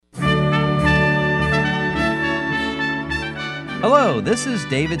Hello, this is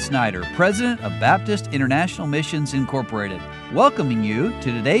David Snyder, President of Baptist International Missions Incorporated, welcoming you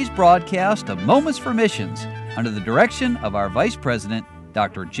to today's broadcast of Moments for Missions under the direction of our Vice President,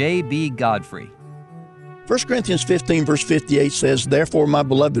 Dr. J.B. Godfrey. 1 Corinthians 15, verse 58 says, "Therefore, my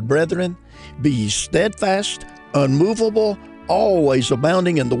beloved brethren, be ye steadfast, unmovable, always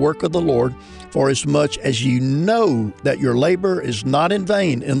abounding in the work of the Lord, for as much as ye know that your labor is not in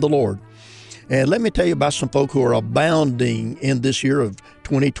vain in the Lord." And let me tell you about some folk who are abounding in this year of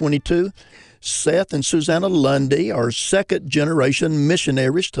 2022. Seth and Susanna Lundy are second-generation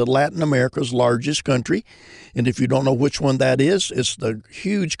missionaries to Latin America's largest country. And if you don't know which one that is, it's the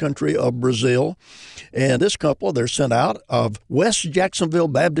huge country of Brazil. And this couple, they're sent out of West Jacksonville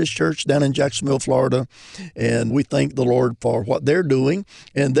Baptist Church down in Jacksonville, Florida. And we thank the Lord for what they're doing.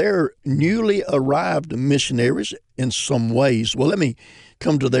 And they're newly arrived missionaries in some ways. Well, let me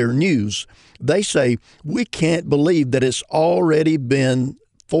come to their news. They say, "We can't believe that it's already been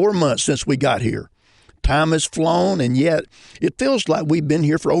 4 months since we got here. Time has flown, and yet it feels like we've been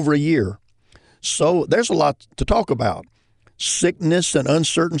here for over a year." So there's a lot to talk about. Sickness and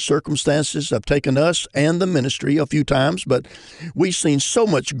uncertain circumstances have taken us and the ministry a few times, but we've seen so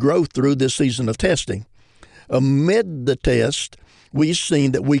much growth through this season of testing. Amid the test, we've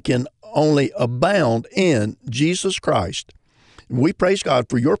seen that we can only abound in Jesus Christ. We praise God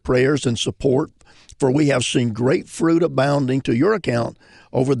for your prayers and support, for we have seen great fruit abounding to your account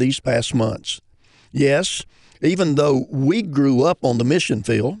over these past months. Yes, even though we grew up on the mission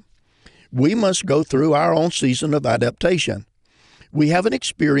field, we must go through our own season of adaptation. We haven't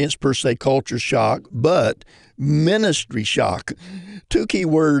experienced per se culture shock, but ministry shock. Two key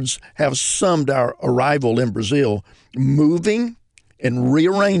words have summed our arrival in Brazil: moving and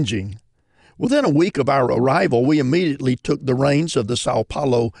rearranging. Within a week of our arrival, we immediately took the reins of the Sao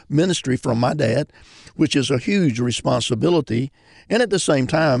Paulo ministry from my dad, which is a huge responsibility, and at the same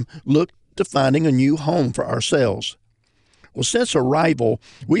time looked to finding a new home for ourselves. Well, since arrival,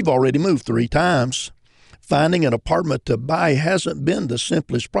 we've already moved 3 times. Finding an apartment to buy hasn't been the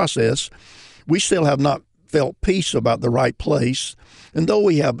simplest process. We still have not felt peace about the right place. And though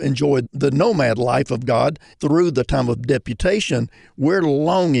we have enjoyed the nomad life of God through the time of deputation, we're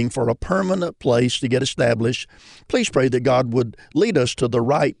longing for a permanent place to get established. Please pray that God would lead us to the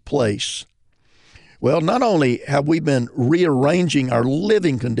right place. Well, not only have we been rearranging our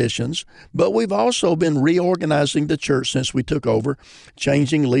living conditions, but we've also been reorganizing the church since we took over,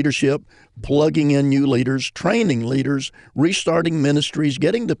 changing leadership, plugging in new leaders, training leaders, restarting ministries,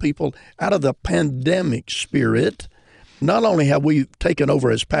 getting the people out of the pandemic spirit. Not only have we taken over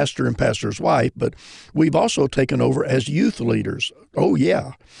as pastor and pastor's wife, but we've also taken over as youth leaders. Oh,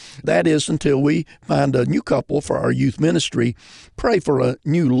 yeah. That is until we find a new couple for our youth ministry. Pray for a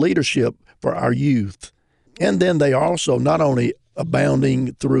new leadership for our youth. And then they are also not only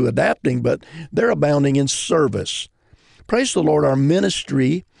abounding through adapting, but they're abounding in service. Praise the Lord, our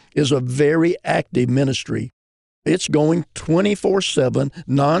ministry is a very active ministry. It's going 24/7,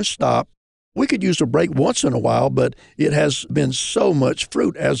 nonstop. We could use a break once in a while, but it has been so much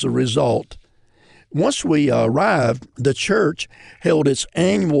fruit as a result. Once we arrived, the church held its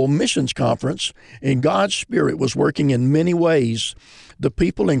annual missions conference, and God's Spirit was working in many ways. The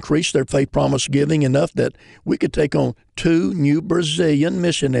people increased their faith promise giving enough that we could take on 2 new Brazilian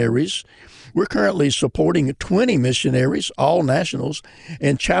missionaries. We're currently supporting 20 missionaries, all nationals,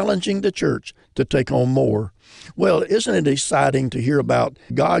 and challenging the church to take on more. Well, isn't it exciting to hear about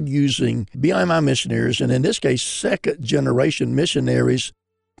God using BIMI missionaries, and in this case, second-generation missionaries,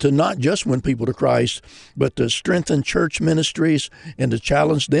 to not just win people to Christ, but to strengthen church ministries and to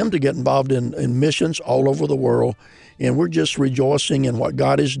challenge them to get involved in missions all over the world. And we're just rejoicing in what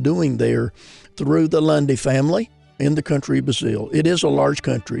God is doing there through the Lundy family in the country of Brazil. It is a large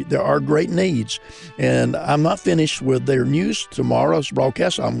country. There are great needs. And I'm not finished with their news. Tomorrow's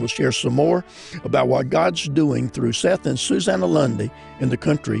broadcast, I'm going to share some more about what God's doing through Seth and Susanna Lundy in the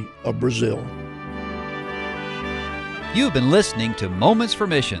country of Brazil. You've been listening to Moments for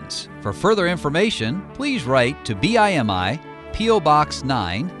Missions. For further information, please write to BIMI, P.O. Box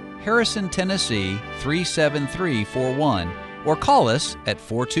 9, Harrison, Tennessee 37341, or call us at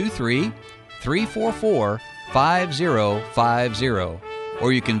 423-344-5050.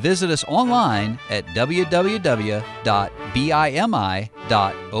 Or you can visit us online at www.bimi.org.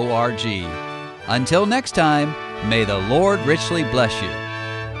 Until next time, may the Lord richly bless you.